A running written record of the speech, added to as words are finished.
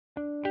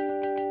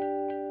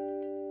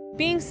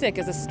Being sick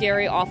is a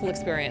scary, awful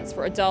experience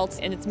for adults,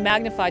 and it's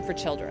magnified for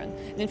children.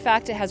 And in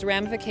fact, it has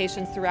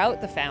ramifications throughout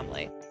the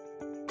family.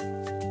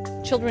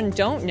 Children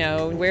don't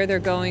know where they're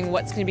going,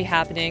 what's going to be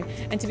happening,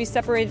 and to be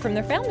separated from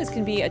their families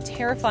can be a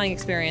terrifying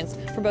experience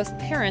for both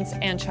parents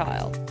and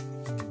child.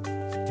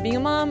 Being a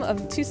mom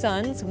of 2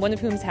 sons, one of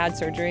whom's had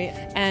surgery,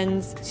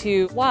 and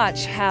to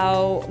watch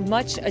how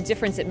much a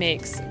difference it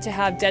makes to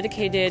have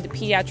dedicated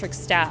pediatric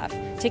staff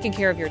taking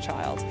care of your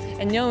child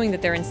and knowing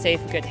that they're in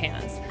safe, good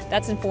hands.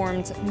 That's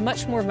informed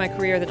much more of my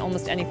career than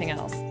almost anything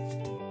else.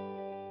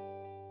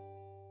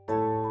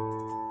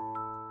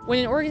 When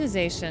an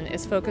organization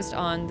is focused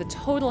on the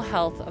total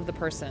health of the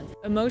person,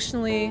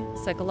 emotionally,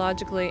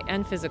 psychologically,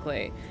 and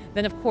physically,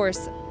 then of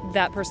course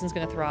that person's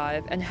going to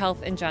thrive and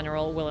health in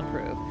general will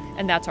improve.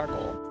 And that's our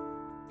goal.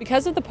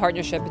 Because of the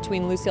partnership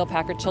between Lucile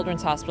Packard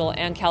Children's Hospital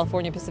and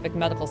California Pacific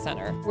Medical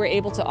Center, we're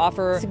able to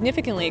offer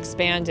significantly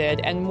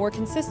expanded and more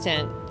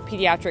consistent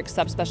pediatric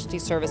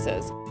subspecialty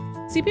services.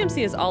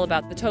 CPMC is all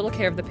about the total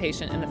care of the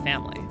patient and the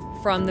family,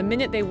 from the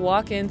minute they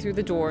walk in through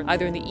the door,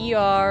 either in the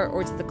ER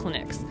or to the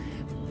clinics.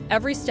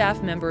 Every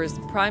staff member's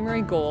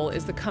primary goal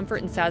is the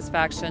comfort and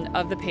satisfaction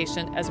of the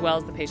patient as well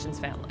as the patient's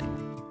family.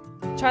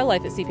 Child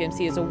Life at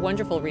CPMC is a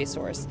wonderful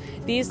resource.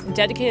 These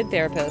dedicated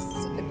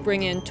therapists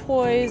bring in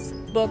toys,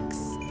 books,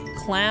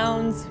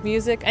 clowns,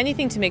 music,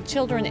 anything to make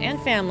children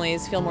and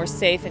families feel more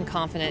safe and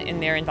confident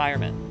in their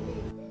environment.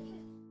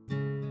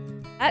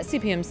 At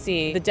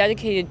CPMC, the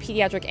dedicated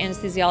pediatric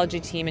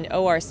anesthesiology team and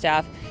OR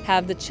staff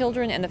have the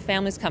children and the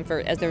family's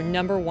comfort as their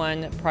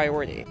 #1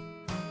 priority.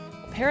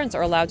 Parents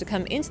are allowed to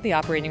come into the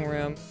operating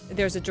room.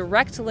 There's a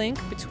direct link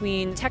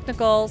between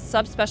technical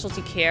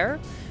subspecialty care,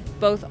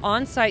 both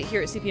on-site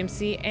here at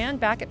CPMC and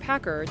back at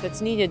Packard,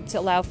 that's needed to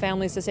allow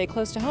families to stay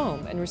close to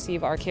home and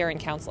receive our care and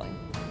counseling.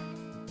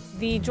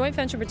 The joint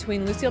venture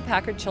between Lucile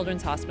Packard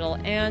Children's Hospital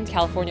and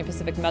California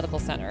Pacific Medical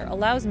Center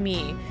allows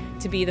me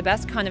to be the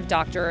best kind of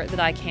doctor that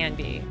I can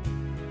be.